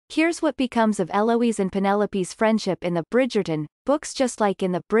Here's what becomes of Eloise and Penelope's friendship in the Bridgerton books. Just like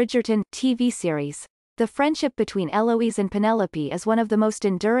in the Bridgerton TV series, the friendship between Eloise and Penelope is one of the most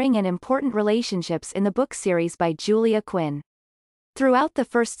enduring and important relationships in the book series by Julia Quinn. Throughout the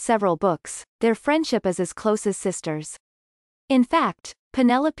first several books, their friendship is as close as sisters. In fact,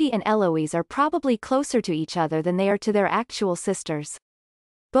 Penelope and Eloise are probably closer to each other than they are to their actual sisters.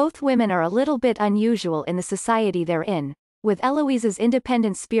 Both women are a little bit unusual in the society they're in, with Eloise's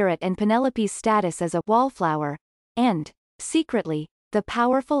independent spirit and Penelope's status as a wallflower, and, secretly, the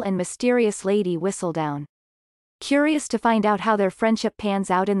powerful and mysterious Lady Whistledown. Curious to find out how their friendship pans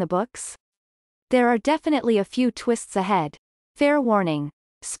out in the books? There are definitely a few twists ahead. Fair warning,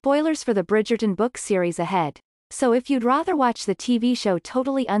 spoilers for the Bridgerton book series ahead, so if you'd rather watch the TV show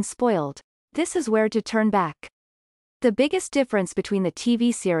totally unspoiled, this is where to turn back. The biggest difference between the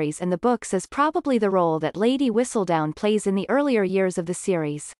TV series and the books is probably the role that Lady Whistledown plays in the earlier years of the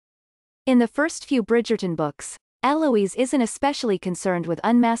series. In the first few Bridgerton books, Eloise isn't especially concerned with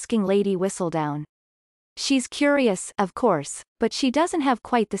unmasking Lady Whistledown. She's curious, of course, but she doesn't have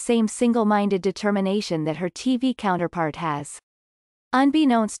quite the same single-minded determination that her TV counterpart has.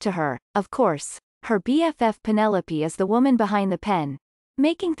 Unbeknownst to her, of course, her BFF Penelope is the woman behind the pen,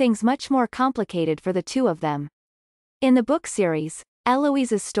 making things much more complicated for the two of them. In the book series,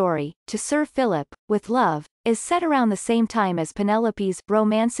 Eloise's story, To Sir Philip, with Love, is set around the same time as Penelope's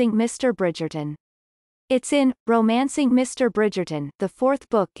Romancing Mr. Bridgerton. It's in Romancing Mr. Bridgerton, the fourth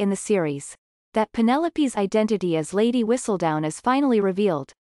book in the series, that Penelope's identity as Lady Whistledown is finally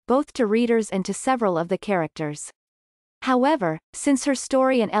revealed, both to readers and to several of the characters. However, since her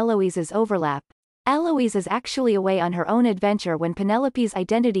story and Eloise's overlap, Eloise is actually away on her own adventure when Penelope's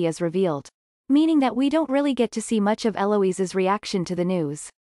identity is revealed, meaning that we don't really get to see much of Eloise's reaction to the news.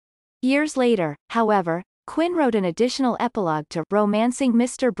 Years later, however, Quinn wrote an additional epilogue to Romancing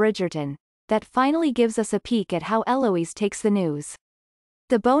Mr. Bridgerton, that finally gives us a peek at how Eloise takes the news.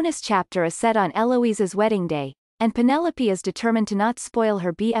 The bonus chapter is set on Eloise's wedding day, and Penelope is determined to not spoil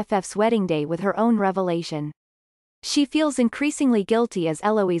her BFF's wedding day with her own revelation. She feels increasingly guilty as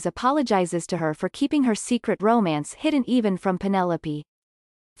Eloise apologizes to her for keeping her secret romance hidden even from Penelope.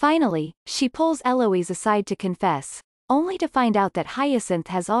 Finally, she pulls Eloise aside to confess, only to find out that Hyacinth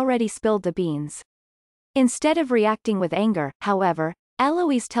has already spilled the beans. Instead of reacting with anger, however,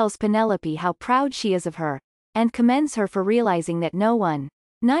 Eloise tells Penelope how proud she is of her, and commends her for realizing that no one,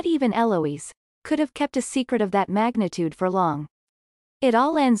 not even Eloise, could have kept a secret of that magnitude for long. It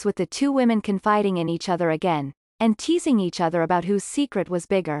all ends with the two women confiding in each other again, and teasing each other about whose secret was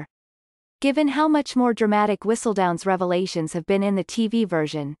bigger. Given how much more dramatic Whistledown's revelations have been in the TV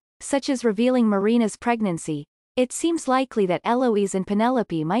version, such as revealing Marina's pregnancy, it seems likely that Eloise and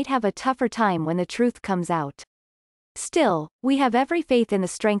Penelope might have a tougher time when the truth comes out. Still, we have every faith in the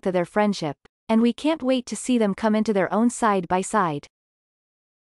strength of their friendship, and we can't wait to see them come into their own side by side.